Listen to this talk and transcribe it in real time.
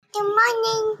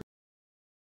morning.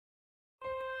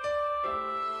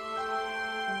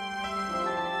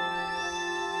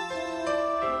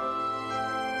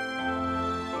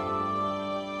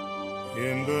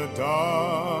 In the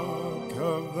dark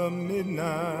of the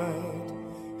midnight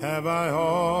have I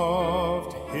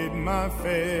oft hid my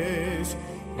face,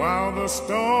 while the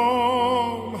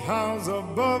storm howls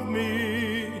above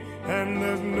me and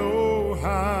there's no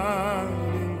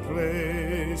hiding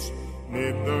place.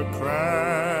 Mid the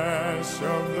crash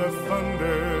of the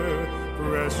thunder,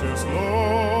 precious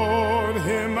Lord,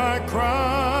 hear my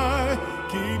cry.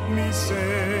 Keep me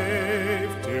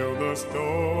safe till the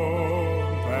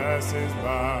storm passes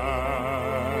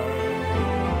by.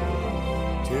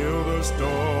 Till the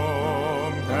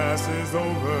storm passes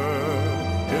over,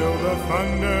 till the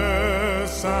thunder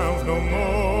sounds no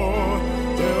more,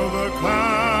 till the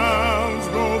clouds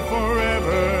roll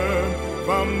forever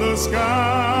from the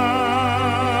sky.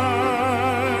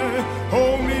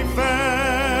 Hold me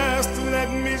fast, let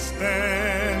me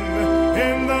stand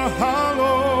in the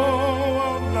hollow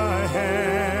of thy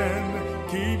hand.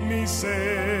 Keep me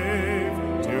safe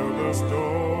till the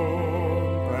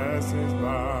storm passes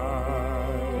by.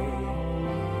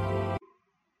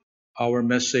 Our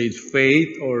message,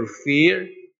 faith or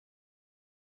fear.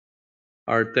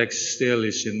 Our text still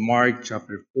is in Mark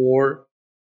chapter 4,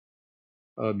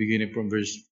 beginning from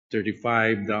verse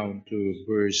 35 down to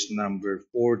verse number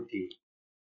 40.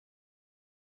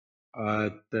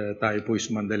 At tayo po is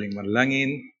mandaling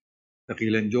manalangin.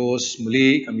 Dakilang Diyos,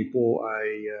 muli kami po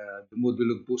ay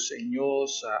dumudulog po sa inyo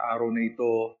sa araw na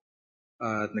ito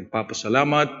at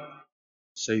nagpapasalamat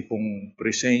sa iyong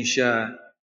presensya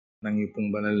ng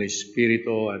iyong banal na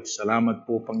Espiritu, at salamat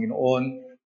po Panginoon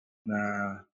na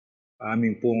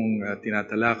aming pong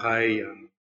tinatalakay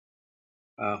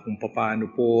kung paano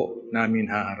po namin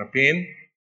haharapin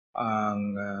ang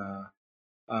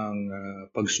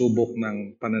pagsubok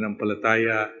ng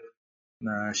pananampalataya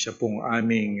na siya pong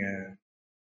aming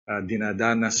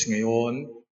dinadanas ngayon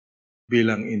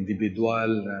bilang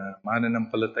individual na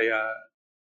mananampalataya,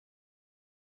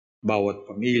 bawat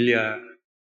pamilya,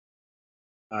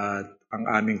 at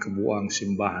ang aming kabuuang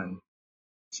simbahan.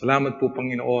 Salamat po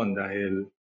Panginoon dahil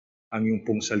ang iyong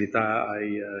pong salita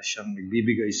ay siyang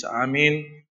nagbibigay sa amin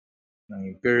ng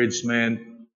encouragement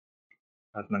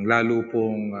at ng lalo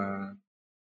pong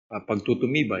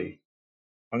pagtutumibay.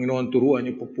 Panginoon, turuan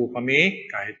niyo po kami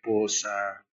kahit po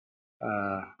sa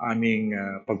aming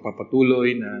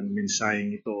pagpapatuloy ng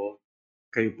mensaheng ito.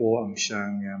 Kayo po ang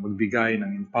siyang magbigay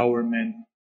ng empowerment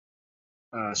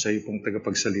sa iyo pong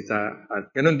tagapagsalita.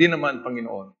 At ganoon din naman,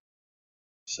 Panginoon,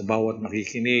 sa bawat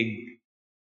nakikinig,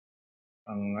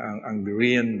 ang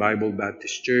Berean Bible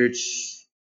Baptist Church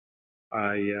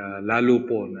ay lalo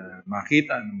po na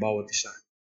makita ng bawat isa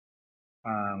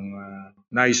ang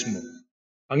nais mo,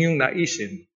 ang iyong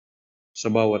naisin sa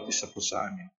bawat isa po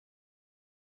sa amin.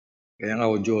 Kaya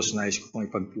nga, O Diyos, nais ko pong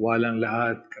ipagtiwala ang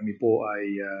lahat. Kami po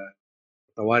ay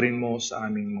patawarin mo sa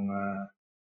aming mga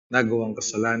nagawang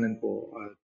kasalanan po,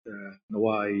 at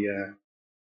nawa ay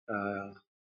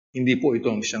hindi po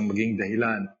ito ang siyang maging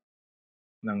dahilan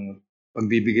ng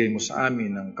pagbibigay mo sa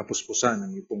amin ng kapuspusan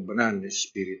ng iyong banal na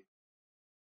Espiritu.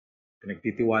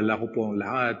 Pinagtitiwala ko po ang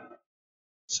lahat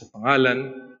sa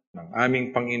pangalan ng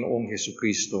aming Panginoong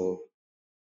Hesukristo.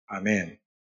 Amen.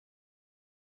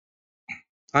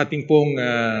 Ating pong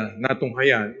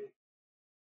natunghayan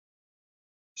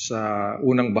sa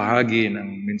unang bahagi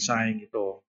ng mensaheng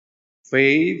ito,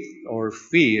 faith or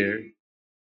fear,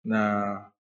 na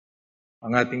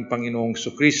ang ating Panginoong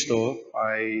Hesukristo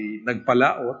ay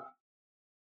nagpalaot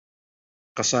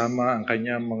kasama ang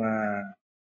kanyang mga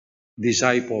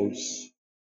disciples,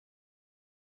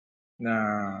 na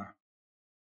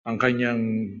ang kanyang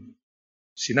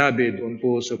sinabi doon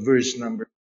po sa verse number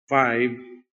 5,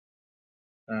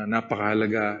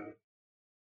 napakahalaga.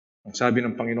 Ang sabi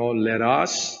ng Panginoon, let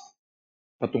us,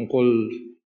 patungkol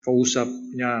kausap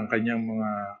niya ang kanyang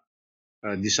mga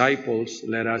disciples,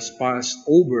 let us pass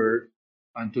over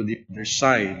unto the other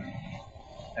side.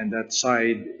 And that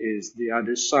side is the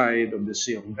other side of the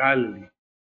Sea of Galilee.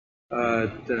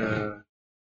 At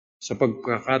sa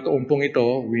pagkakataon pong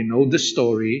ito, we know the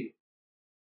story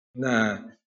na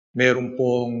meron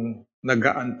pong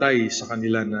nag-aantay sa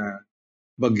kanila na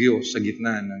bagyo sa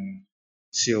gitna ng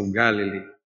Sea of Galilee.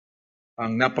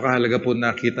 Ang napakahalaga po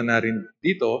nakita na rin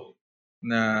dito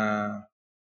na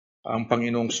ang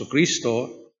Panginoong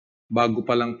Hesukristo, bago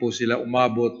pa lang po sila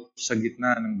umabot sa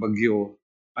gitna ng bagyo,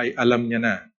 ay alam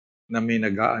niya na may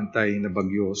nag-aantay na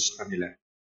bagyo sa kanila.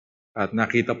 At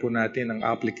nakita po natin ang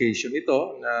application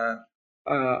ito na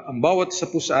ang bawat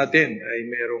isa po sa atin ay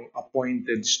merong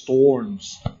appointed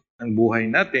storms ng buhay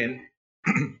natin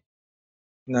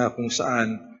na kung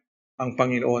saan ang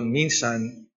Panginoon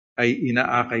minsan ay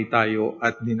inaakay tayo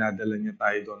at dinadala niya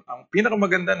tayo doon. Ang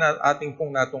pinakamaganda na ating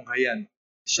pong natunghayan,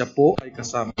 siya po ay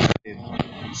kasama natin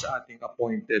sa ating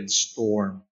appointed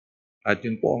storm. At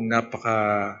yun po ang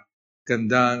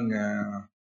napakagandang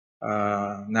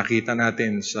nakita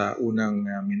natin sa unang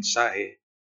mensahe.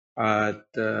 At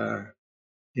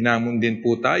hinamon din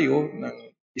po tayo ng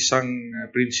isang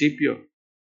prinsipyo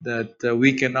that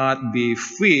we cannot be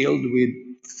filled with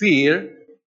fear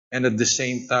and at the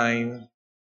same time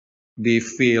be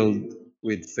filled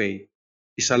with faith.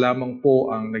 Isa lamang po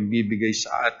ang nagbibigay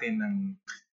sa atin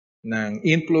ng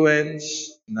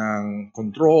influence, ng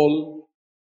control.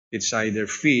 It's either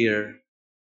fear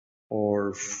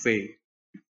or faith.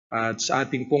 At sa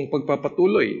ating pong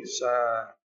pagpapatuloy sa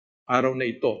araw na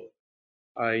ito,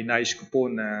 ay nais ko po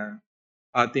na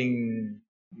ating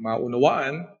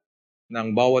maunawaan ng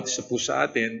bawat isa po sa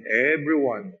atin,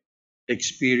 everyone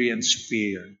experience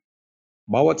fear.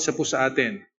 Bawat isa po sa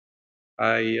atin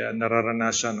ay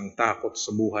nararanasan ng takot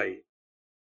sa buhay.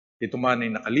 Ito man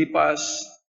ay nakalipas,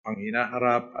 ang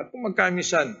hinaharap, at kung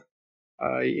magkamisan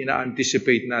ay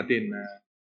ina-anticipate natin na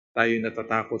tayo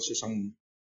natatakot sa isang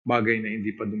bagay na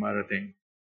hindi pa dumarating.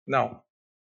 Now,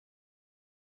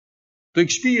 to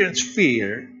experience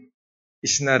fear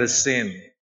is not a sin.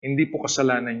 Hindi po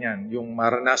kasalanan yan, yung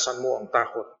maranasan mo ang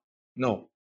takot. No.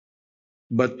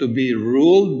 But to be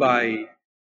ruled by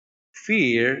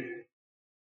fear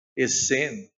is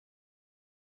sin.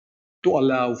 To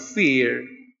allow fear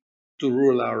to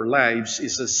rule our lives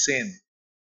is a sin.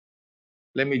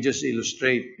 Let me just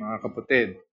illustrate, mga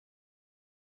kapatid.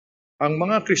 Ang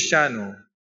mga Kristiyano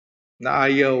na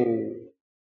ayaw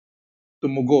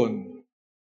tumugon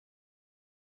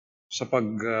sa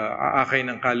pag-aakay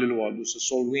ng kaluluwa o sa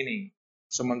soul winning,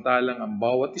 samantalang ang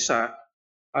bawat isa,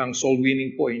 ang soul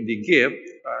winning po ay hindi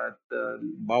gift, at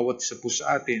bawat isa po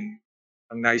sa atin,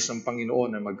 ang nais ng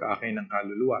Panginoon na mag-aakay ng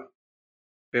kaluluwa.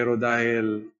 Pero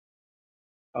dahil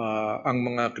ang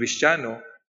mga Kristiyano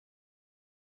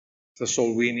sa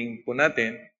soul winning po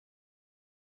natin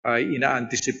ay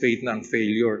ina-anticipate na ang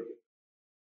failure.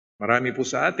 Marami po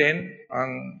sa atin,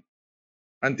 ang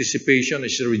anticipation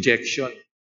is rejection.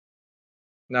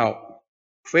 Now,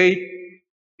 faith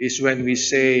is when we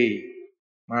say,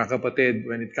 mga kapatid,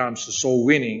 when it comes to soul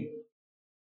winning,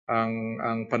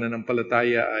 ang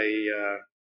pananampalataya ay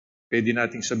pwede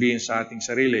nating sabihin sa ating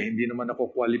sarili, hindi naman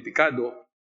ako kwalipikado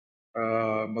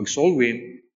mag-soul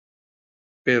win,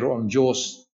 pero ang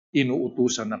Diyos,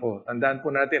 inuutusan ako. Tandaan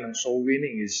po natin, ang soul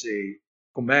winning is a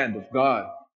command of God.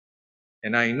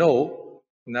 And I know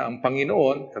na ang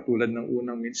Panginoon, katulad ng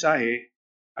unang mensahe,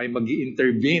 ay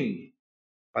mag-i-intervene.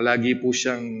 Palagi po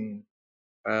siyang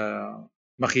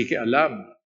makikialam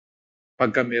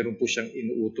pagka meron po siyang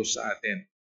inuutos sa atin.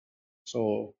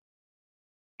 So,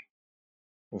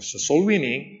 sa soul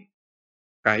winning,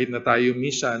 kahit na tayo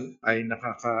minsan ay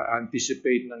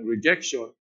nakaka-anticipate ng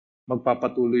rejection,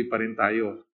 magpapatuloy pa rin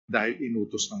tayo dahil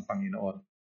inutos ng Panginoon.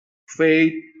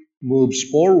 Faith moves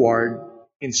forward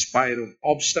in spite of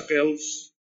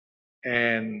obstacles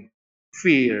and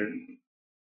fear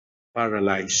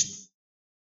paralyzed.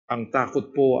 Ang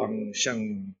takot po ang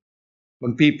siyang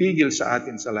magpipigil sa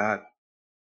atin sa lahat.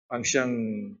 Ang siyang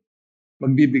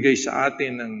magbibigay sa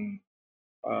atin ng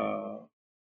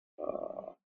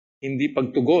hindi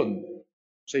pagtugon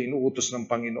sa inuutos ng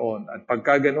Panginoon. At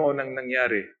pagka ganoon ang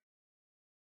nangyari,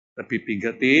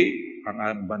 napipigati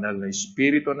ang banal na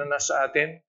Espiritu na nasa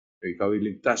atin, ikaw ay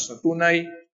ligtas na tunay,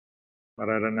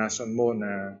 mararanasan mo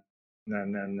na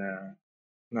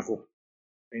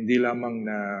hindi lamang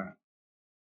na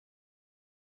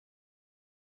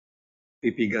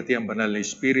pipigati ang banal na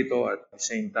Espiritu at at the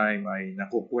same time ay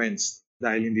nakukwens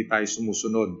dahil hindi tayo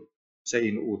sumusunod sa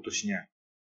inuutos niya.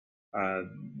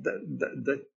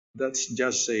 That's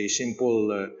just a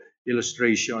simple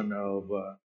illustration of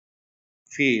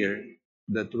fear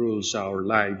that rules our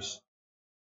lives.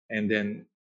 And then,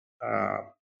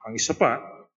 ang isa pa,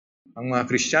 ang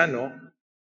mga Kristiyano,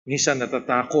 minsan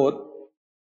natatakot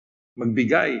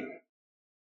magbigay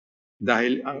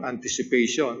dahil ang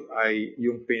anticipation ay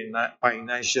yung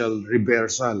financial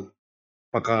reversal.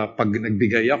 Pag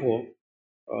nagbigay ako,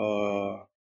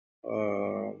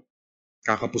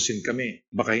 kakapusin kami.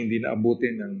 Baka hindi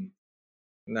naabutin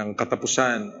ng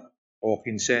katapusan o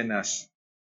kinsenas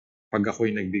pag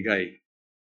ako'y nagbigay.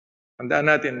 Tandaan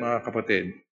natin, mga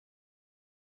kapatid,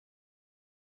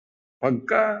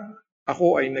 pagka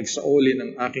ako ay nagsaoli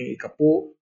ng aking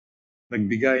ikapu,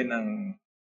 nagbigay ng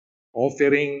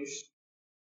offerings,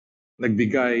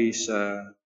 nagbigay sa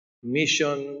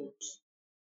missions,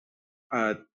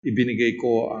 at ibinigay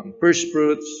ko ang first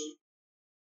fruits.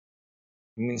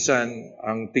 Minsan,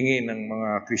 ang tingin ng mga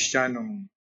Kristiyanong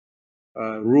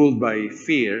ruled by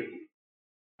fear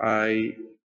ay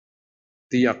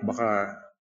tiyak baka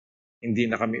hindi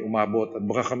na kami umabot at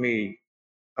baka kami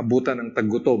abutan ng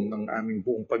taggutom ng aming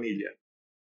buong pamilya.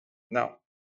 Now,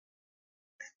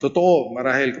 totoo,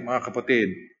 marahil mga kapatid,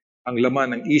 ang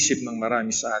laman ng isip ng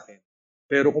marami sa atin.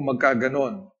 Pero kung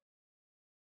magkaganon,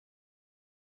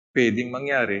 pwedeng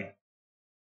mangyari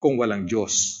kung walang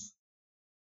Diyos.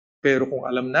 Pero kung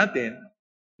alam natin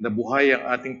na buhay ang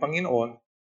ating Panginoon,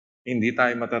 hindi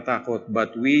tayo matatakot.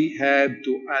 But we have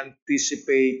to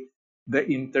anticipate the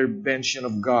intervention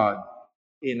of God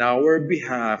in our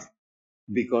behalf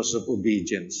because of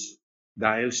obedience.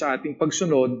 Dahil sa ating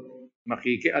pagsunod,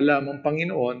 makikialam ang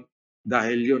Panginoon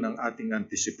dahil yun ang ating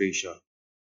anticipation.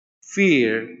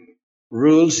 Fear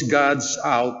rules God's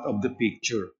out of the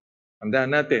picture.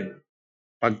 Tandaan natin,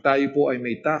 pag tayo po ay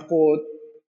may takot,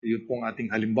 yun pong ating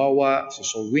halimbawa sa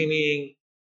soul winning,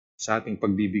 sa ating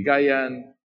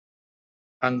pagbibigayan,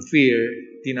 ang fear,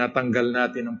 tinatanggal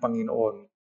natin ang Panginoon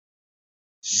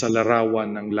sa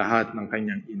larawan ng lahat ng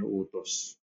kanyang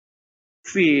inuutos.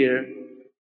 Fear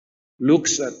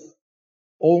looks at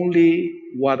only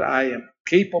what I am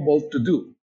capable to do.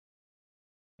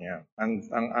 Yeah.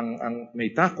 Ang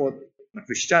may takot na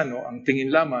Kristiyano, ang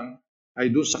tingin lamang ay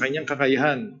doon sa kanyang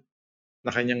kakayahan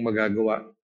na kanyang magagawa.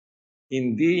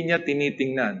 Hindi niya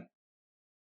tinitingnan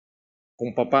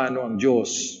kung paano ang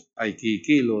Diyos ay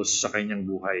kikilos sa kanyang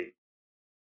buhay.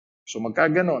 So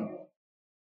magkaganon,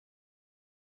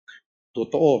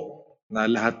 totoo na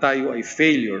lahat tayo ay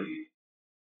failure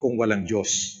kung walang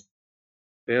Diyos.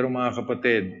 Pero mga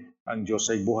kapatid, ang Diyos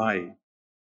ay buhay.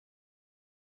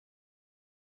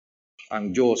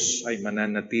 Ang Diyos ay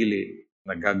mananatili,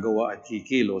 nagagawa at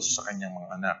kikilos sa kanyang mga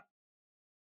anak.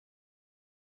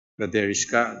 That there is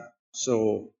God.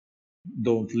 So,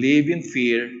 don't live in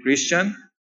fear, Christian,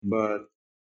 but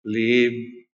live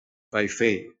by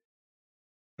faith.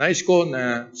 Nais ko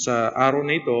na sa araw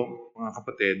na ito, mga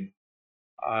kapatid,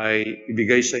 ay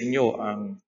ibigay sa inyo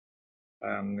ang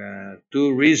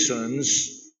two reasons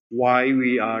why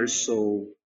we are so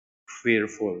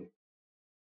fearful.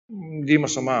 Hindi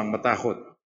masama ang matakot.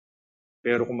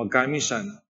 Pero kung magkamisan,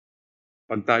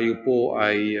 pag tayo po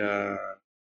ay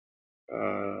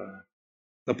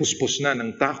napuspos na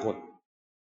ng takot,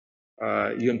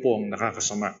 yun po ang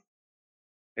nakakasama.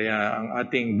 Kaya ang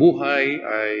ating buhay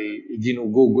ay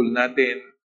ginugugol natin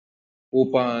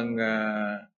upang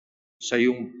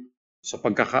sa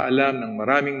pagkakaalam ng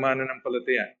maraming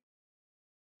mananampalataya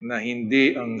na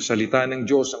hindi ang salita ng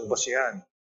Diyos ang basihan.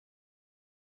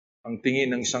 Ang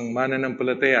tingin ng isang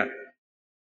mananampalataya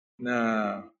na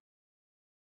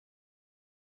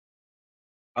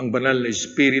ang banal na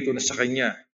Espiritu na sa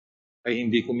kanya ay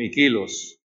hindi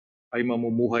kumikilos, ay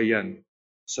mamumuhay yan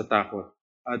sa takot.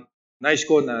 At nais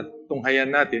ko na tunghayan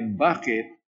natin bakit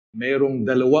mayroong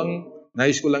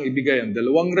nais ko lang ibigay ang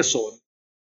dalawang rason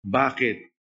bakit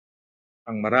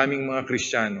ang maraming mga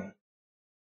Kristiyano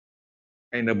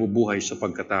ay nabubuhay sa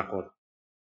pagkatakot.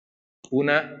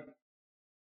 Una,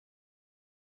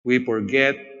 we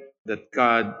forget that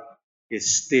God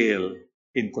is still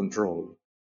in control.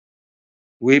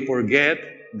 We forget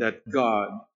that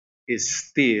God is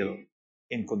still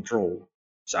in control.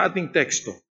 Sa ating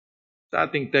teksto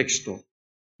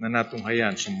na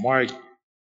natunghayan sa Mark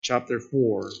chapter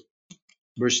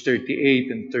 4, verse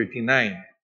 38 and 39.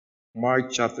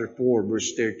 Mark chapter 4,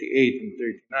 verse 38 and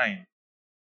 39.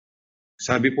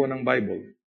 Sabi po ng Bible,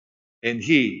 and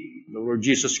he, the Lord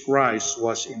Jesus Christ,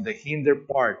 was in the hinder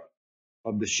part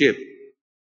of the ship,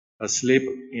 asleep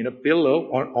in a pillow,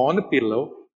 or on a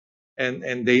pillow,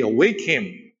 and they awake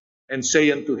him, and say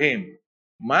unto him,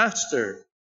 Master,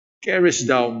 carest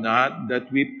thou not that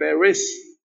we perish?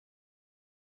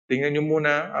 Tingnan niyo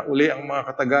muna uli ang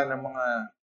mga kataga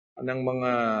ng mga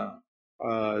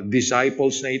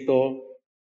disciples na ito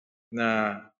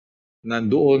na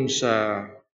nandoon sa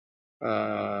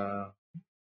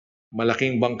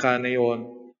malaking bangka na yon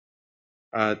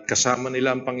at kasama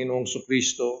nila ang Panginoong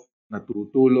Jesucristo,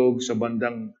 natutulog sa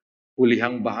bandang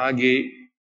hulihang bahagi.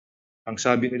 Ang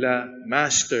sabi nila,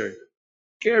 Master,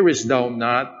 carest thou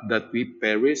not that we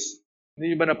perish?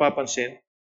 Hindi niyo ba napapansin?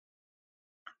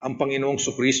 Ang Panginoong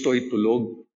Jesucristo ay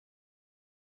tulog.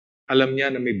 Alam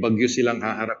niya na may bagyo silang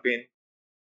haharapin.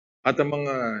 At ang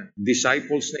mga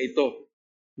disciples na ito,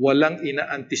 walang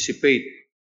ina-anticipate.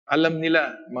 Alam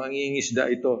nila, mga ngingisda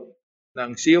ito, na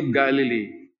ang Sea of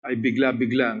Galilee ay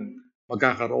bigla-biglang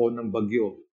magkakaroon ng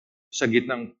bagyo sa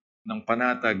gitnang ng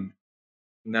panatag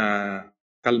na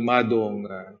kalmadong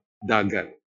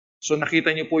dagat. So nakita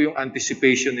niyo po yung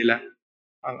anticipation nila.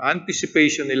 Ang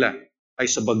anticipation nila ay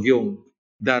sa bagyong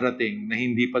darating na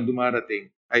hindi pa dumarating,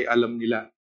 ay alam nila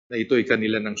na ito'y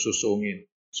kanila nang susungin.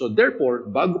 So therefore,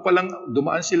 bago pa lang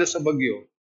dumaan sila sa bagyo,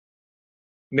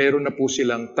 meron na po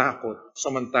silang takot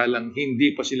samantalang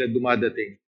hindi pa sila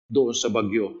dumadating doon sa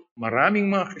bagyo. Maraming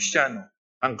mga Kristiyano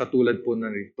ang katulad po na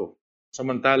rito.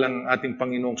 Samantalang ating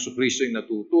Panginoong Jesucristo ay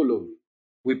natutulog,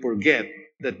 we forget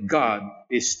that God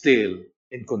is still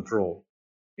in control.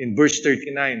 In verse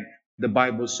 39, the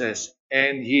Bible says,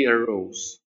 and He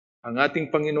arose. Ang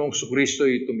ating Panginoong Jesucristo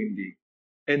ay tumindig.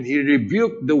 And He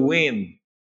rebuked the wind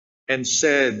and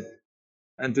said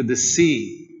unto the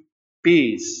sea,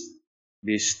 peace,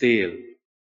 be still.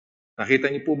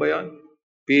 Nakita niyo po ba yan?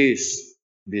 Peace,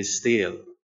 be still.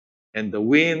 And the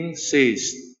wind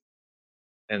ceased.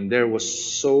 And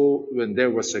when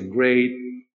there was a great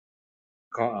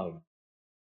calm.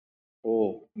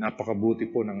 Oh, napakabuti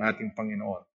po ng ating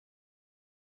Panginoon.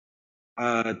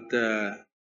 At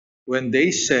when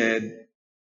they said,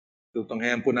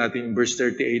 tutunghayan po natin yung verse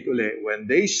 38 ulit, when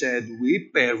they said,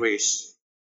 we perish,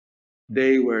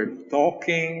 they were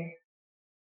talking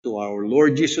to our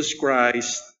Lord Jesus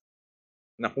Christ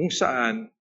na kung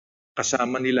saan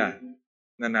kasama nila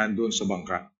na nandoon sa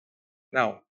bangka.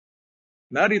 Now,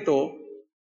 narito,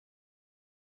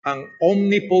 ang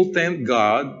omnipotent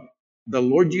God, the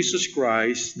Lord Jesus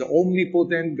Christ, the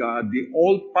omnipotent God, the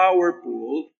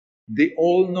all-powerful, the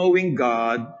all-knowing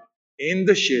God in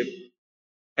the ship,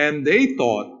 and they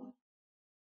thought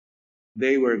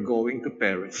they were going to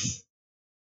perish.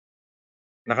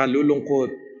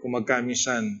 Nakalulungkot kung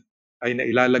magkaminsan ay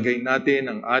nailalagay natin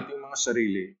ang ating mga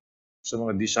sarili sa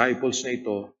mga disciples na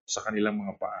ito sa kanilang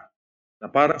mga paa. Na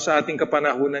parang sa ating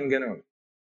kapanahunan ganoon.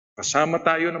 Kasama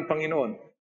tayo ng Panginoon.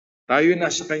 Tayo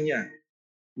nasa Kanya.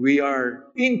 We are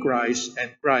in Christ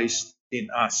and Christ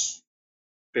in us.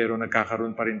 Pero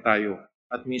nagkakaroon pa rin tayo.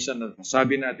 At minsan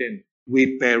sabi natin,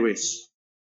 we perish.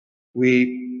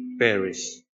 We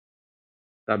perish.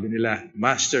 Sabi nila,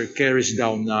 Master, carest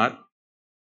thou not?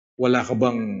 Wala ka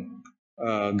bang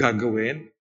gagawin?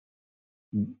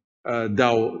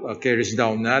 Carest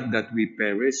thou not that we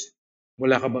perish?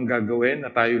 Wala ka bang gagawin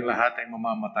na tayong lahat ay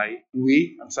mamamatay?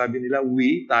 We, ang sabi nila,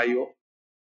 we, tayo.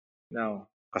 Now,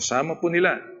 kasama po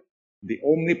nila, the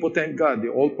omnipotent God,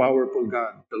 the all-powerful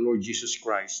God, the Lord Jesus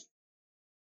Christ.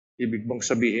 Ibig bang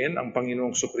sabihin, ang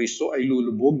Panginoong Jesucristo ay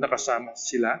lulubog na kasama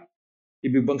sila?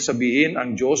 Ibig bang sabihin,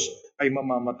 ang Diyos ay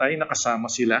mamamatay na kasama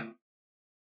sila?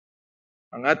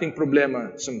 Ang ating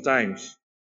problema, sometimes,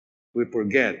 we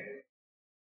forget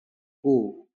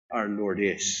who our Lord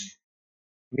is.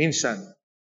 Minsan,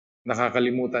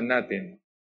 nakakalimutan natin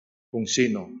kung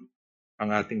sino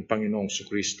ang ating Panginoong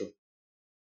Jesucristo.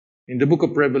 In the book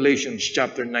of Revelation,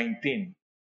 chapter 19,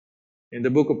 in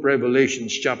the book of Revelation,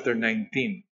 chapter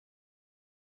 19,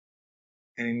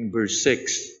 and in verse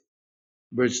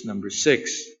number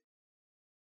 6,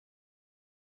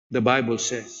 the Bible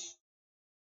says,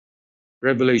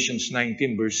 Revelations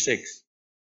 19, verse 6,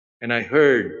 and I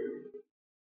heard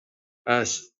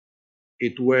as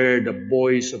it were the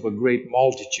voice of a great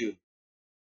multitude,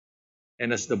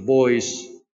 and as the voice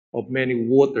of many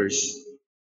waters,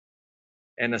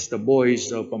 and as the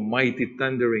voice of a mighty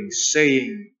thundering,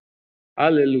 saying,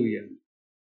 Hallelujah,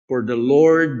 for the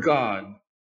Lord God,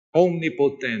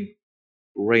 omnipotent,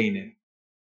 reigneth.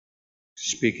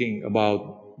 Speaking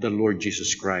about the Lord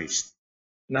Jesus Christ.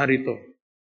 Narito,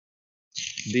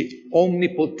 the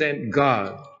omnipotent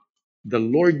God, the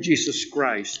Lord Jesus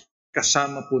Christ,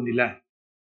 kasama po nila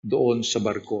doon sa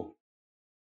barko.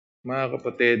 Mga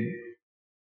kapatid,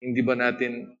 hindi ba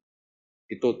natin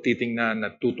ito titingnan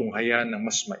at tutunghayan ng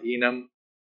mas mainam?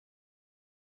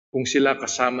 Kung sila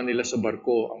kasama nila sa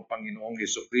barko ang Panginoong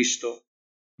Jesucristo,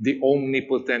 the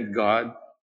omnipotent God,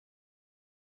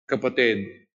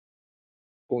 kapatid,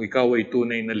 kung ikaw ay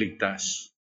tunay na ligtas,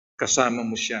 kasama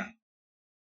mo siya.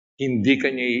 Hindi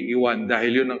ka niya iiwan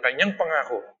dahil yun ang kanyang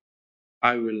pangako.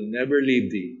 I will never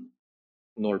leave thee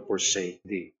nor forsake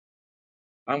thee.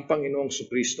 Ang Panginoong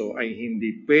Jesucristo ay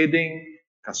hindi pwedeng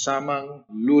kasamang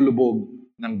lulubog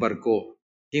ng barko.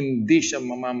 Hindi siya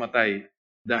mamamatay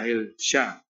dahil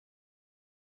siya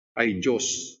ay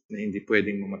Diyos na hindi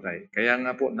pwedeng mamatay. Kaya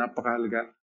nga po, napakahalaga.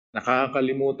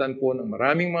 Nakakalimutan po ng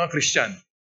maraming mga Kristiyano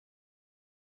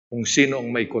kung sino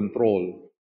ang may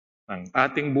control ng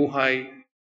ating buhay,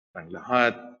 ng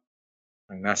lahat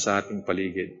ng nasa ating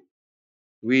paligid.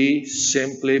 We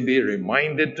simply be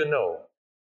reminded to know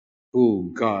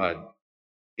who God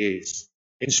is.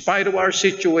 In spite of our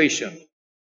situation,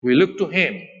 we look to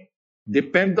Him,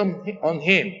 depend on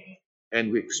Him,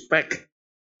 and we expect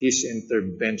His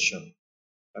intervention.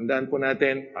 Tandaan po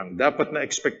natin, ang dapat na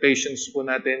expectations po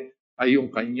natin ay yung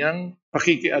kanyang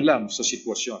pakikialam sa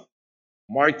sitwasyon.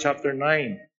 Mark chapter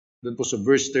 9, doon po sa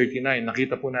verse 39,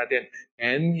 nakita po natin,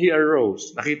 and he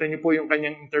arose. Nakita niyo po yung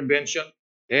kanyang intervention?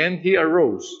 And he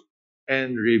arose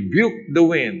and rebuked the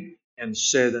wind and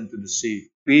said unto the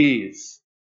sea, Peace,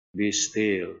 be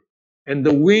still. And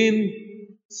the wind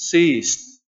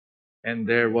ceased, and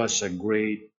there was a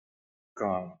great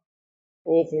calm.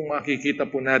 O kung makikita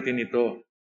po natin ito,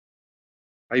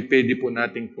 ay pwede po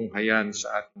nating tunghayan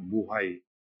sa ating buhay.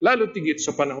 Lalo tigit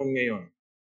sa panahon ngayon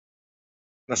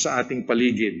na sa ating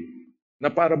paligid, na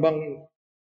para bang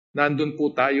nandun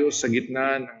po tayo sa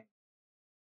gitna ng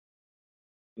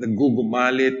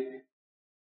naggugumalit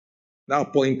na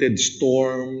appointed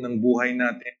storm ng buhay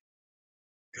natin.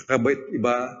 Kakabait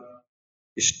iba,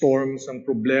 storms ng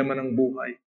problema ng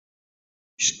buhay,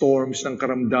 storms ng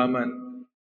karamdaman,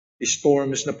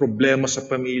 storms na problema sa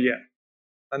pamilya.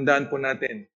 Tandaan po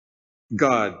natin,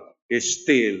 God is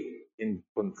still in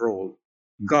control.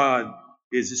 God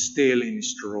is still in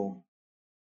His throne.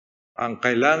 Ang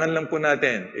kailangan lang po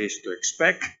natin is to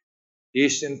expect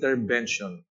His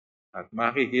intervention. At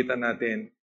makikita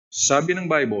natin, sabi ng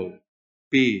Bible,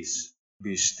 peace,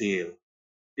 be still.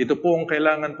 Ito po ang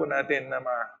kailangan po natin na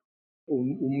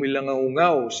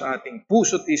umilangaw sa ating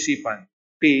puso't isipan.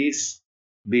 Peace,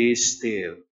 be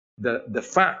still. The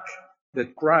fact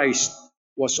that Christ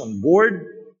was on board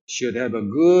should have a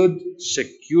good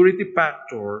security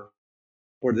factor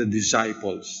for the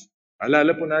disciples.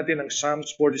 Alala po natin ang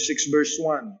Psalms 46 verse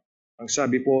 1. Ang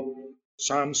sabi po,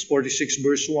 Psalms 46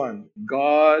 verse 1,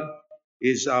 God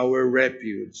is our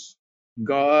refuge.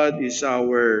 God is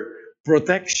our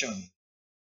protection.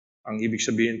 Ang ibig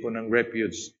sabihin po ng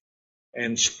refuge.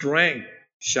 And strength,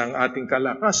 siyang ating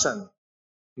kalakasan.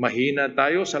 Mahina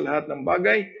tayo sa lahat ng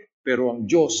bagay, pero ang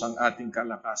Diyos ang ating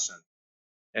kalakasan.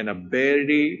 And a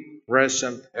very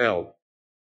present help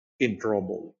in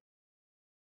trouble.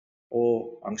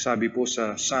 O ang sabi po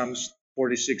sa Psalms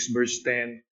 46 verse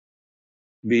 10,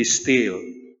 Be still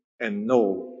and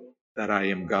know that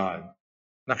I am God.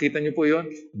 Nakita niyo po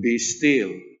yon? Be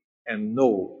still and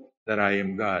know that I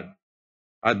am God.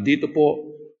 At dito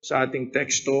po sa ating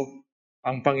teksto,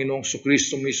 ang Panginoong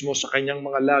Kristo mismo sa kanyang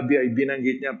mga labi ay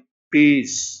binanggit niya,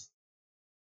 Peace,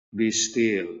 be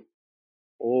still.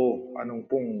 O anong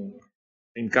pong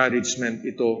encouragement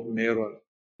ito meron.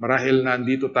 Marahil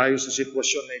nandito tayo sa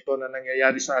sitwasyon na ito na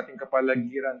nangyayari sa ating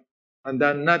kapaligiran.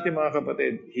 Handaan natin mga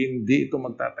kapatid, hindi ito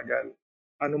magtatagal.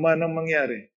 Ano man ang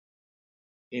mangyari,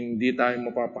 hindi tayo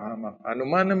mapapahamak. Ano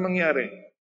man ang mangyari,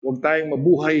 huwag tayong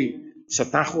mabuhay sa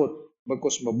takot,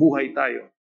 bagkus mabuhay tayo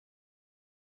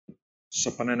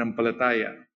sa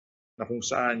pananampalataya na kung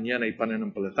saan yan ay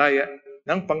pananampalataya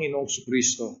ng Panginoong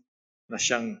Kristo na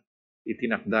siyang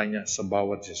itinakda niya sa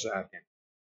bawat isa sa atin.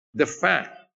 The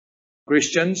fact,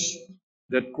 Christians,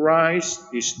 that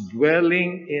Christ is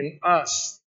dwelling in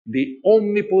us, the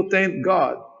omnipotent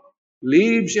God,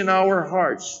 lives in our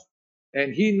hearts, and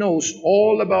He knows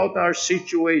all about our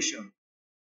situation.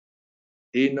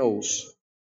 He knows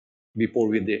before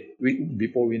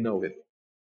we know it.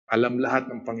 Alam lahat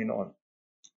ng Panginoon.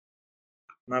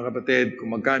 Mga kapatid,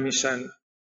 kung magkamisan,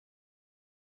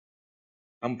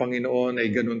 ang Panginoon ay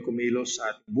ganun kumilos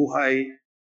sa ating buhay.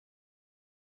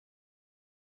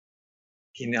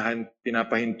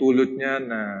 Pinapahintulot niya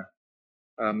na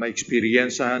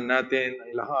ma-experiencehan natin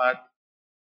ang lahat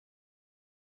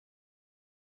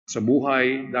sa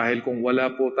buhay dahil kung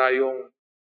wala po tayong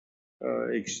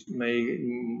may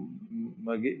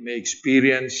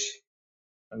experience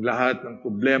ang lahat ng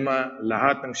problema,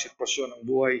 lahat ng sitwasyon ng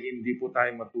buhay, hindi po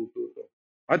tayo matututo.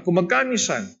 At kung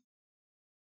magkamisan,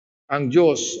 ang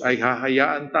Diyos ay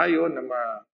hahayaan tayo na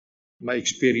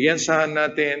ma-experiencehan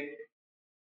natin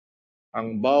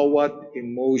ang bawat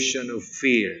emotion of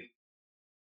fear.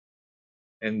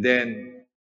 And then,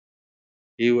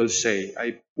 He will say,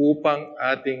 ay upang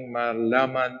ating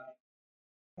malaman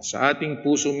sa ating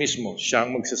puso mismo,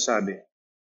 siyang magsasabi,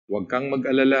 huwag kang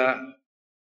mag-alala,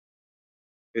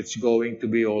 it's going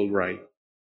to be all right.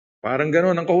 Parang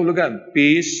gano'n ang kahulugan,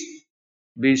 peace,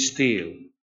 be still.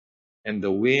 And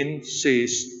the wind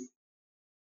ceased,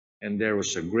 and there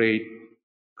was a great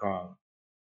calm.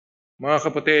 Mga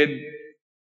kapatid,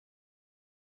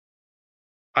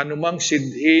 anumang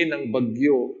sidhi ng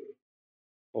bagyo,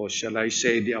 o shall I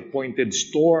say, the appointed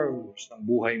storms ng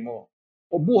buhay mo,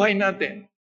 o buhay natin,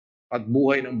 at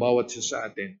buhay ng bawat isa sa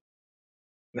atin,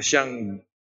 na siyang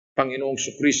Panginoong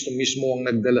Kristo mismo ang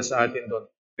nagdala sa atin doon.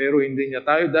 Pero hindi niya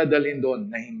tayo dadalhin doon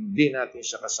na hindi natin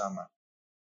siya kasama.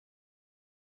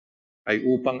 Ay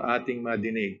upang ating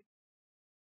madinig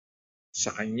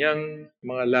sa kanyang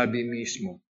mga labi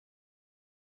mismo,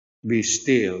 "Be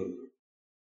still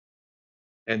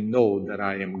and know that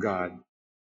I am God."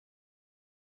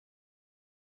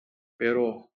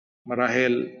 Pero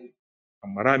marahil,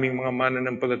 ang maraming mga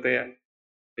mananampalataya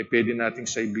ay pwede nating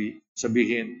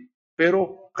sabihin,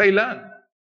 pero kailan?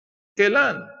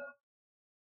 Kailan?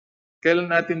 Kailan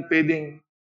natin pwedeng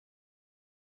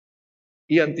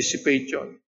i-anticipate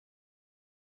yun?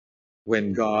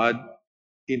 When God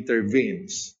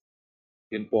intervenes.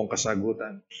 Yun po ang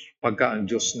kasagutan. Pagka ang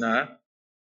Diyos na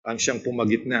ang siyang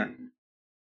pumagitna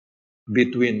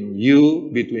between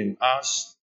you, between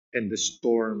us, and the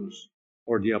storms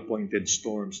or the appointed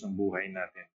storms ng buhay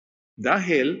natin.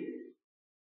 Dahil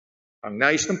ang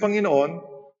nais ng Panginoon,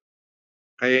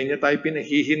 kaya niya tayo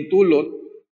pinahihintulot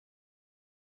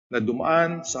na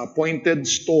dumaan sa appointed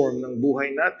storm ng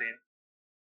buhay natin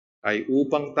ay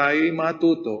upang tayo'y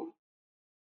matuto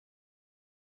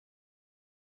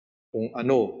kung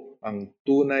ano ang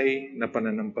tunay na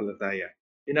pananampalataya.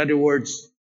 In other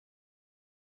words,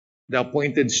 the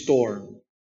appointed storm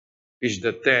is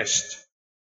the test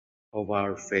of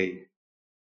our faith.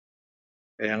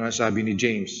 Kaya nga sabi ni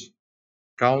James,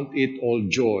 "Count it all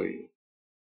joy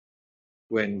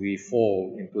when we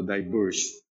fall into diverse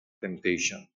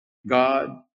temptation."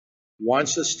 God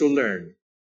wants us to learn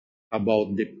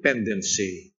about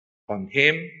dependency on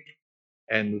Him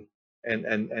and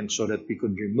so that we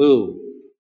could remove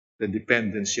the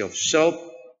dependency of self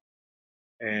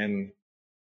and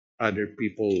other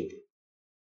people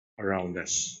around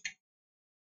us.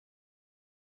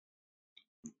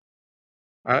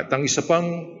 At ang isa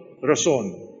pang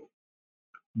rason,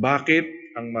 bakit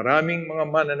ang maraming mga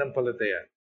mananampalataya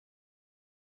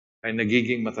ay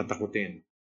nagiging matatakutin.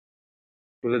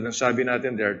 Tulad ng sabi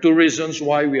natin, there are two reasons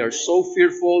why we are so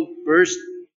fearful. First,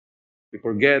 we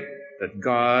forget that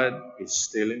God is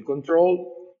still in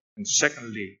control. And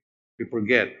secondly, we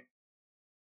forget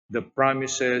the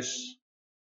promises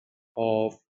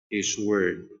of His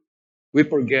Word. We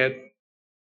forget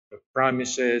the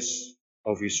promises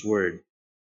of His Word.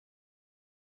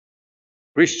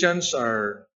 Christians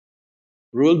are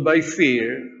ruled by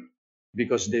fear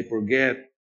because they forget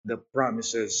the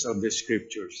promises of the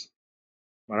Scriptures.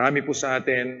 Marami po sa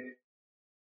atin,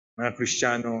 mga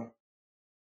Kristiyano,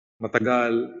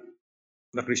 matagal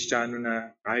na Kristiyano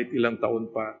na kahit ilang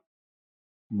taon pa,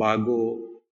 bago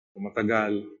o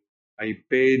matagal, ay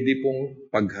pwede pong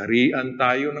pagharian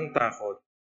tayo ng takot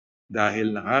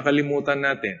dahil nakakalimutan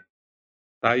natin,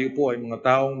 tayo po ay mga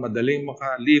taong madaling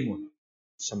makalimot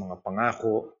sa mga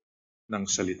pangako ng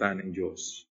salita ng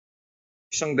Diyos.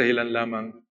 Isang dahilan lamang,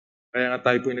 kaya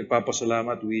nga tayo po ay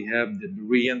nagpapasalamat, we have the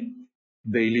Berean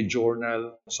Daily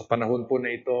Journal. Sa panahon po na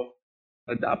ito,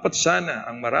 na dapat sana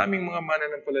ang maraming mga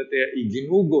mananampalataya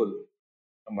iginugol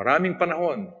ang maraming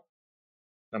panahon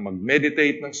na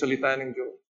mag-meditate ng salita ng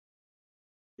Diyos.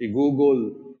 I-google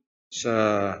sa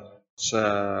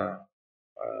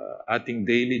ating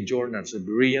daily journal, sa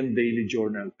Berean Daily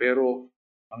Journal. Pero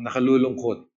ang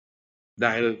nakalulungkot,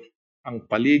 dahil ang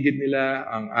paligid nila,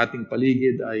 ang ating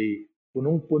paligid ay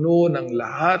punong-puno ng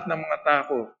lahat ng mga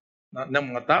ng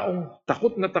mga taong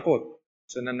takot na takot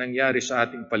sa nangyari sa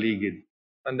ating paligid.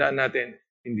 Tandaan natin,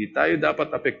 hindi tayo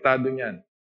dapat apektado niyan.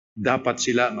 Dapat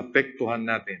sila mapektuhan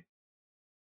natin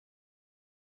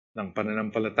ng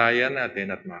pananampalataya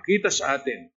natin at makita sa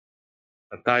atin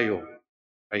na tayo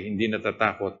ay hindi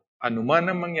natatakot. Anuman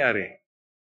ang mangyari,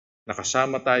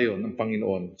 nakasama tayo ng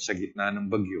Panginoon sa gitna ng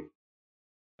bagyo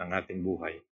ng ating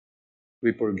buhay.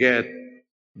 We forget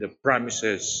the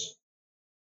promises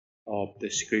of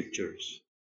the Scriptures.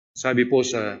 Sabi po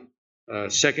sa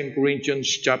 2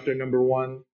 Corinthians chapter number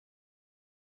 1,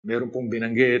 meron pong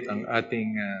binanggit ang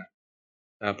ating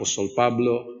Apostol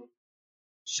Pablo.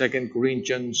 2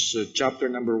 Corinthians chapter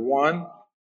number 1,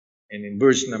 and in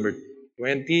verse number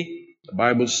 20, the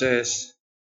Bible says,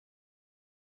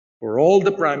 "For all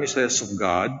the promises of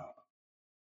God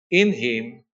in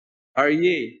Him are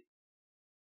yea,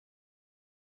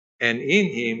 and in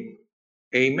Him,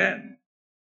 amen,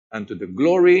 unto the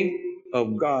glory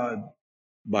of God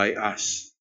by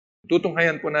us."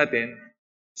 Tutunghayan po natin,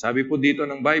 sabi po dito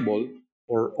ng Bible,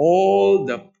 "For all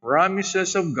the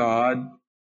promises of God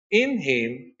in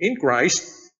Him, in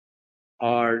Christ,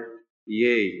 are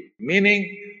yea." Meaning,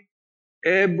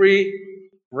 every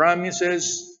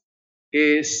promises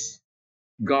is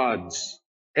God's.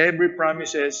 Every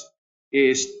promises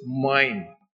is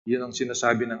mine. Yun ang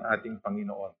sinasabi ng ating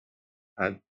Panginoon.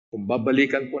 At kung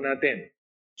babalikan po natin,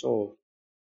 so,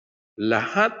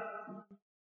 lahat,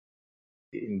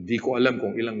 hindi ko alam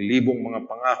kung ilang libong mga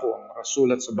pangako ang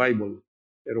nakasulat sa Bible,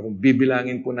 pero kung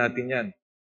bibilangin po natin yan,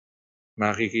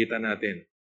 makikita natin,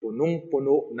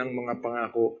 punong-puno ng mga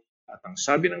pangako. At ang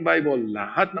sabi ng Bible,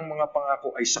 lahat ng mga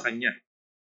pangako ay sa Kanya.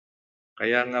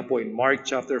 Kaya nga po in Mark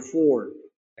chapter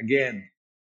 4, again,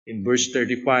 in verse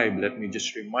 35, let me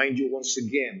just remind you once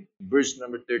again, verse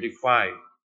number 35,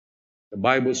 the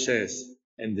Bible says,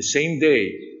 "And the same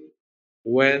day,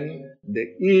 when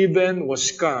the even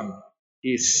was come,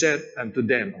 He said unto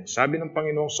them," ang sabi ng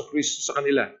Panginoong Kristo sa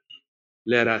kanila,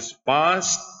 "Let us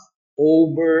pass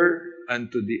over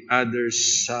unto the other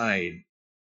side."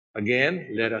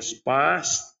 Again, let us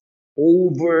pass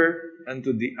over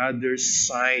unto the other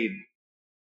side.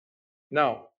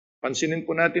 Now, pansinin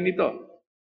po natin ito.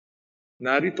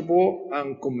 Narito po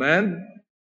ang command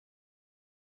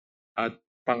at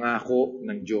pangako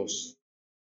ng Diyos.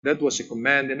 That was a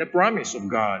command and a promise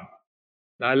of God.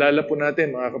 Naalala po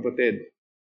natin, mga kapatid.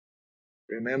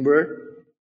 Remember,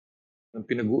 nang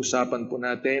pinag-uusapan po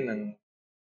natin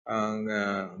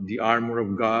the armor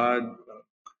of God,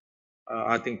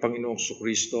 ating Panginoong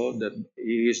Kristo, that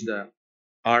He is the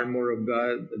armor of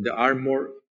God. The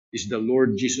armor is the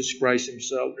Lord Jesus Christ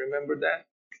Himself. Remember that?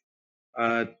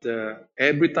 At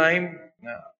every time,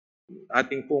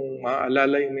 ating pong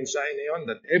maalala yung mensahe na yun,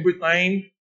 that every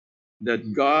time that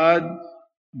God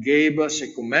gave us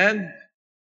a command,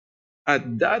 at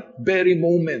that very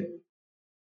moment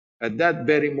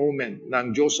na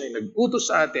ang Diyos ay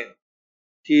nag-utos sa atin,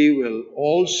 He will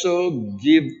also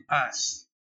give us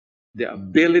the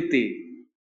ability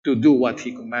to do what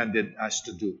He commanded us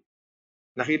to do.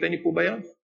 Nakita niyo po ba yun?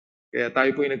 Kaya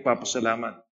tayo po ay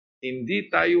nagpapasalamat.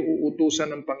 Hindi tayo uutusan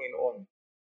ng Panginoon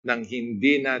nang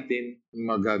hindi natin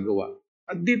magagawa.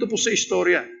 At dito po sa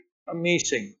istorya,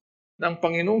 amazing, ng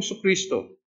Panginoong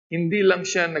Kristo, hindi lang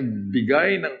siya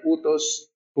nagbigay ng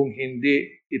utos kung hindi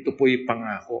ito po'y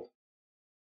pangako.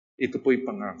 Ito po'y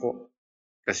pangako.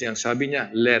 Kasi ang sabi niya,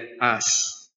 let us.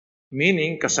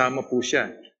 Meaning, kasama po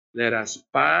siya. Let us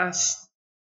pass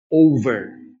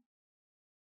over.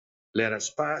 Let us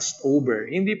pass over.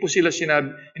 Hindi po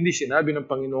hindi sinabi ng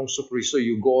Panginoong Kristo,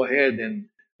 you go ahead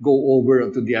and go over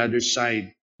to the other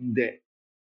side. Hindi.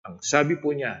 Ang sabi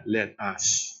po niya, let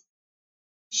us.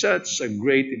 Such a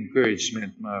great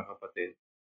encouragement, mga kapatid.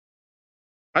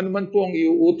 Ano man po ang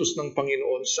iuutos ng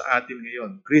Panginoon sa atin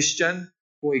ngayon, Christian,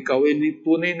 kung ikaw ay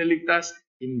tunay na ligtas,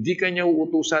 hindi ka niya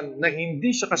uutusan na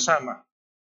hindi siya kasama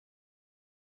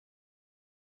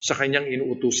sa kanyang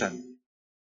inuutusan.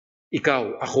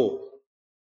 Ikaw, ako,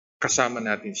 kasama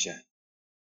natin siya.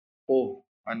 Oh,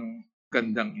 anong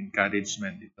gandang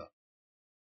encouragement ito.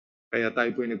 Kaya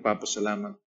tayo po ay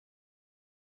nagpapasalamat.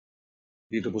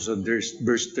 Dito po sa verse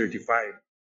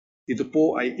 35. Ito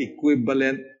po ay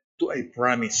equivalent to a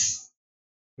promise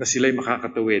na sila'y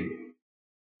makakatawid.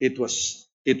 It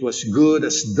was good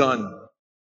as done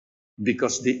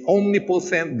because the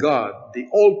omnipotent God, the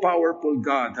all-powerful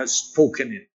God has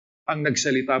spoken it. Ang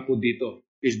nagsalita po dito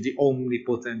is the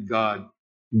omnipotent God,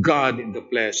 God in the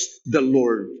flesh, the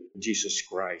Lord Jesus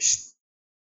Christ.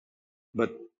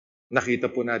 But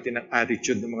nakita po natin ang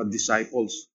attitude ng mga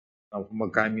disciples na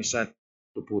magkamisan,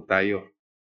 ito po tayo.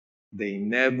 They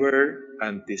never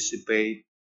anticipate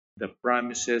the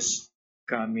promises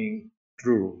coming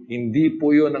true. Hindi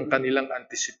po yun ang kanilang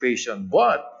anticipation,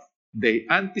 but they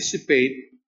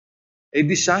anticipate a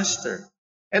disaster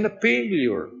and a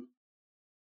failure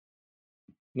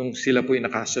nung sila po'y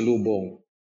nakasalubong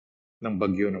ng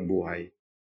bagyo ng buhay.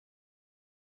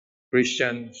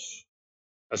 Christians,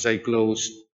 as I close,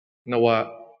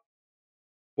 nawa,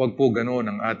 wag po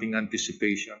ganoon ang ating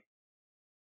anticipation.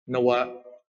 Nawa,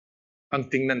 ang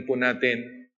tingnan po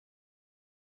natin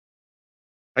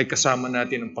ay kasama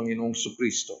natin ang Panginoong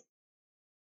Kristo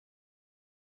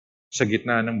sa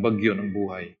gitna ng bagyo ng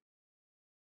buhay.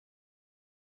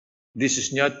 This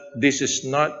is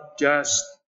not just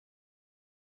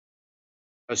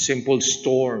a simple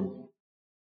storm.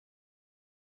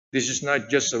 This is not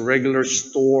just a regular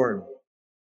storm.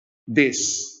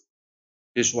 This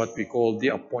is what we call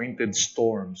the appointed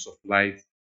storms of life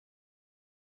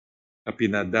na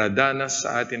pinadadanas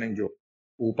sa atin ng Diyos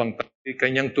upang tayo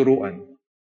kanyang turuan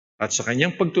at sa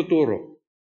kanyang pagtuturo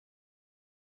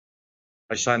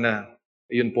ay sana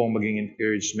iyon po ang maging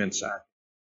encouragement sa atin.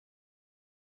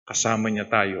 Kasama niya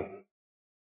tayo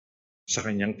sa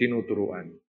kanyang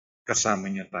tinuturuan. Kasama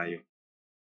niya tayo.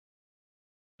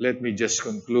 Let me just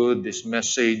conclude this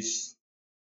message.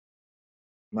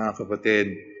 Mga kapatid,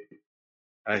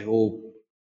 I hope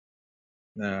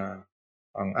na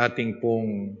ang ating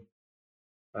pong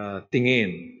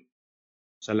tingin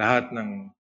sa lahat ng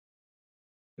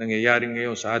nangyayari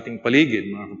ngayon sa ating paligid,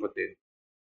 mga kapatid,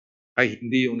 ay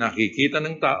hindi yung nakikita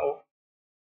ng tao,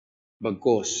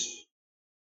 bagkos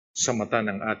sa mata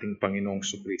ng ating Panginoong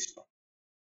Kristo.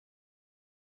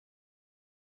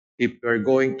 If we're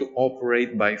going to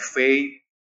operate by faith,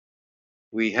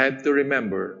 we have to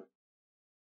remember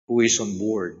who is on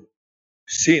board.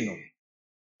 Sino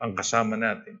ang kasama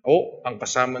natin? O ang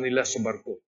kasama nila sa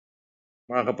barko.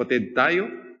 Mga kapatid, tayo,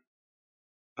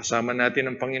 kasama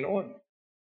natin ang Panginoon.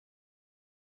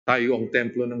 Tayo ang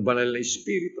templo ng banal na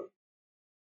Espiritu.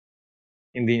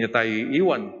 Hindi niya tayo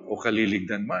iiwan o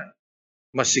kaliligdan man.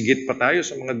 Mas sigit pa tayo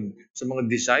sa mga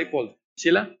disciple.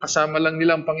 Sila, kasama lang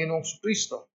nila ang Panginoong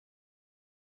Kristo.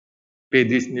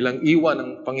 Pwede nilang iwan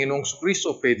ang Panginoong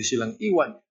Kristo, pwede silang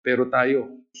iwan. Pero tayo,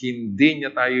 hindi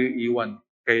niya tayo iwan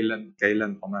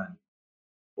kailan pa man.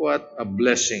 What a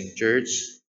blessing, church.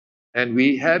 And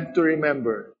we have to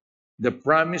remember the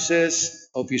promises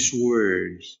of His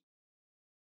words.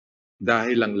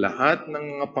 Dahil ang lahat ng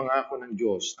mga pangako ng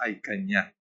Diyos ay Kanya.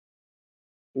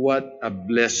 What a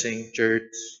blessing,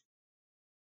 church.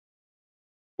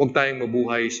 Huwag tayong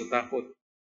mabuhay sa takot.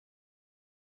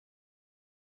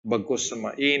 Bagkus sa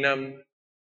mainam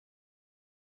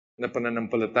na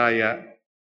pananampalataya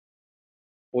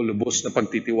o lubos na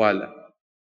pagtitiwala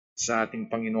sa ating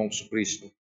Panginoong Kristo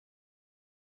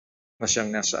na siyang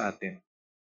nasa atin.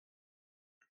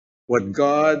 What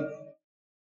God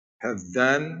has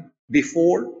done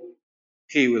before,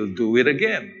 He will do it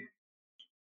again.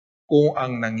 Kung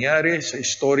ang nangyari sa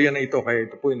istorya na ito, kaya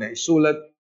ito po yung naisulat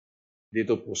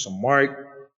dito po sa Mark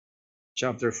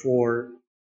chapter 4,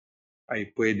 ay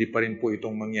pwede pa rin po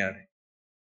itong mangyari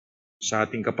sa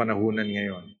ating kapanahunan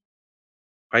ngayon.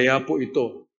 Kaya po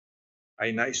ito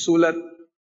ay naisulat,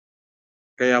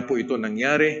 kaya po ito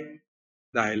nangyari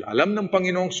dahil alam ng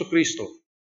Panginoong Kristo,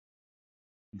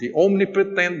 the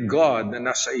omnipotent God na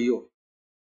nasa iyo,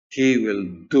 He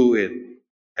will do it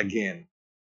again.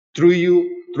 Through you,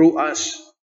 through us,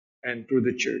 and through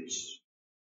the church.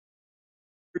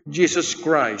 Jesus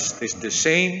Christ is the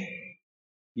same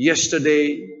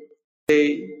yesterday,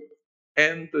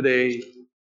 and today,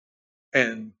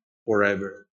 and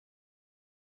forever.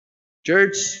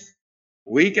 Church,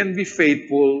 we can be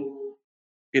faithful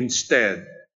instead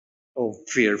of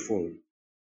fearful.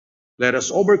 Let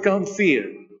us overcome fear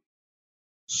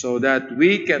so that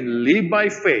we can live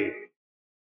by faith,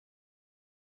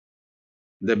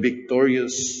 the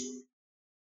victorious,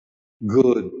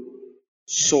 good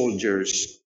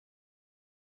soldiers.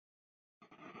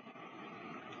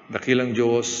 Dakilang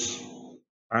Diyos,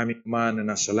 aming Ama na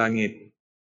nasa langit,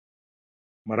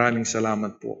 maraming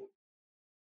salamat po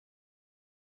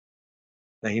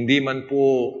na hindi man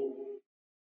po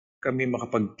kami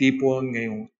makapagtipon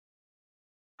ngayong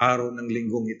araw ng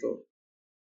linggong ito,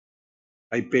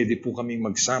 ay pwede po kami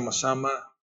magsama-sama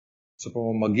sa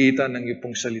pamamagitan ng iyong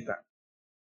pong salita.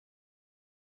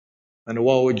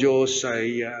 Nawa, O Diyos,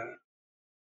 ay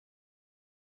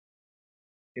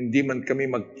hindi man kami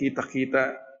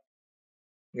magkita-kita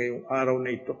ngayong araw na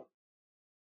ito,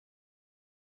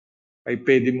 ay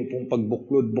pwede mo pong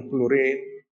pagbuklod-buklurin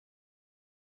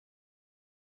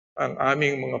ang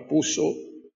aming mga puso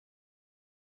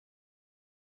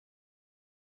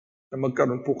na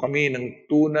magkaroon po kami ng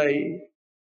tunay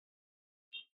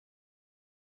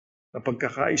na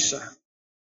pagkakaisa,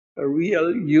 a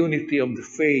real unity of the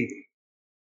faith.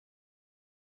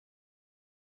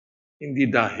 Hindi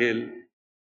dahil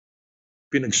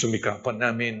pinagsumikapan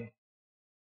namin,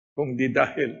 kundi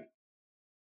dahil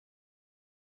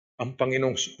ang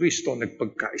Panginoong Kristo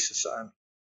nagpagkaisa sa amin.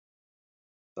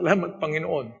 Salamat,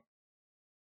 Panginoon,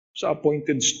 sa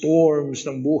appointed storms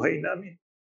ng buhay namin.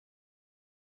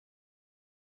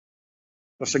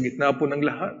 Sa gitna po ng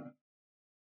lahat,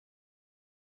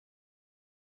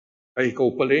 ay ikaw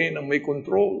pa rin ang may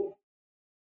control.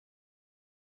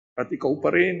 At ikaw pa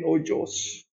rin, O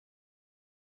Diyos,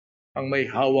 ang may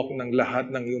hawak ng lahat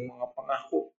ng iyong mga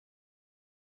pangako.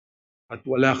 At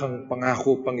wala kang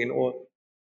pangako, Panginoon,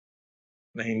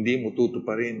 na hindi mo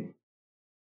tutuparin.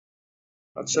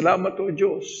 At salamat, O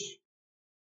Diyos,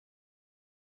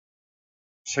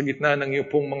 sa gitna ng iyong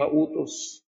pong mga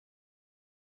utos,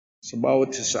 sa bawat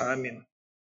isa sa amin,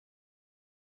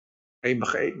 ay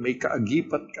may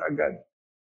kaagipat kaagad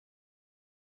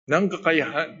ng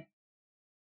kakayahan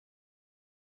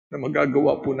na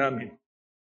magagawa po namin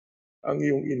ang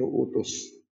iyong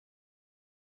inuutos.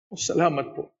 O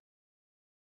salamat po.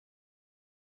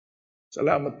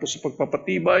 Salamat po sa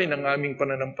pagpapatibay ng aming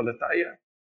pananampalataya.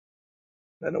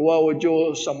 Nawa, O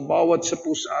Diyos, ang bawat sa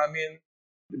po sa amin,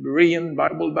 the Berean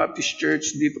Bible Baptist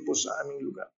Church dito po sa aming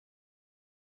lugar,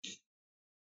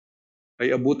 ay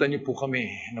abutan niyo po kami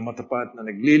na matapat na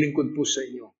naglilingkod po sa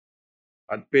inyo.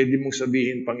 At pwede mong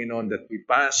sabihin, Panginoon, that we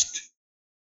passed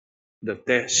the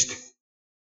test.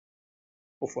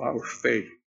 of our faith.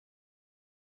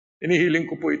 Inihiling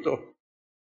ko po ito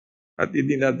at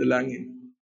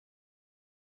idinadalangin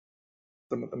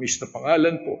sa matamis na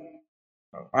pangalan po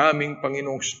ng aming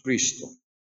Panginoong Kristo.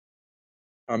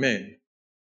 Amen.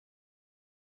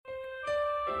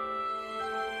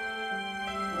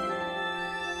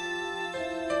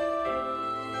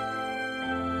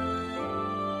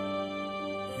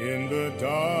 In the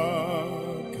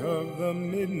dark of the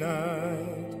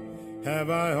midnight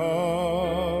have I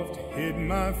oft hid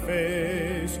my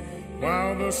face,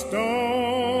 while the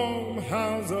storm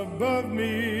howls above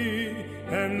me,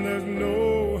 and there's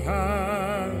no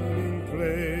hiding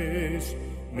place.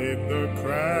 Mid the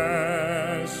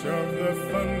crash of the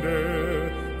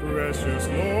thunder, precious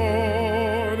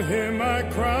Lord, hear my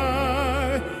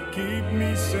cry. Keep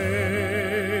me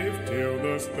safe till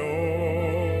the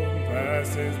storm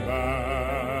passes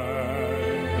by,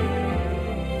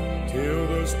 till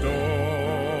the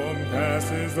storm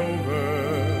passes over,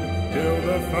 till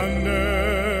the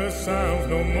thunder sounds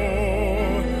no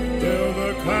more, till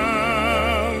the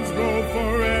clouds roll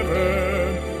forever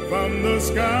from the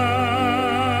sky.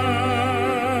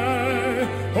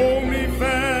 Hold me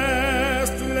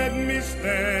fast, let me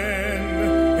stand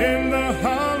in the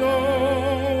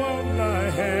hollow of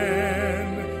thy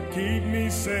hand. Keep me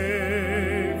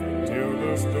safe till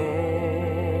the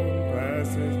storm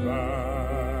passes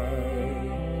by.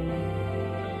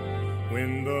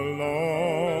 When the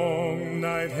long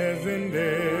night has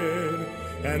ended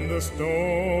and the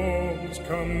storms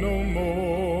come no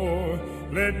more,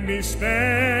 let me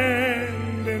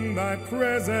stand in thy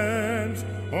presence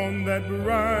on that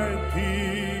bright,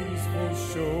 peaceful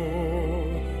shore,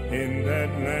 in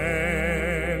that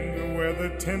land where the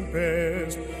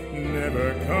tempest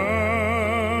never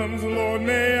comes. Lord,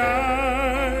 may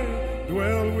I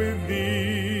dwell with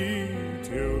thee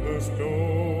till the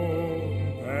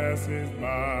storm passes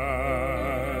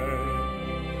by,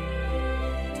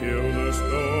 till the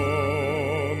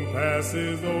storm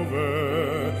passes over,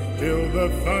 till the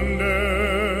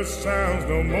thunder sounds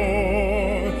no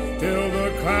more, till the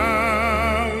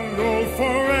clouds roll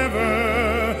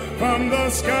forever from the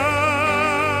sky.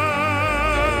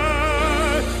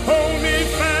 Hold me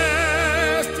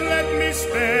fast, let me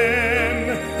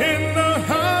stand in the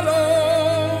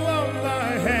hollow of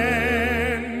thy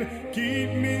hand. Keep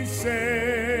me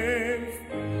safe,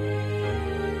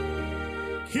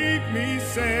 keep me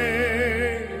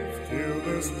safe till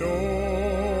the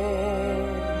storm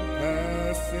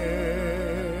passes,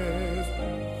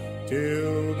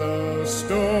 till the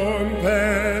storm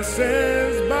passes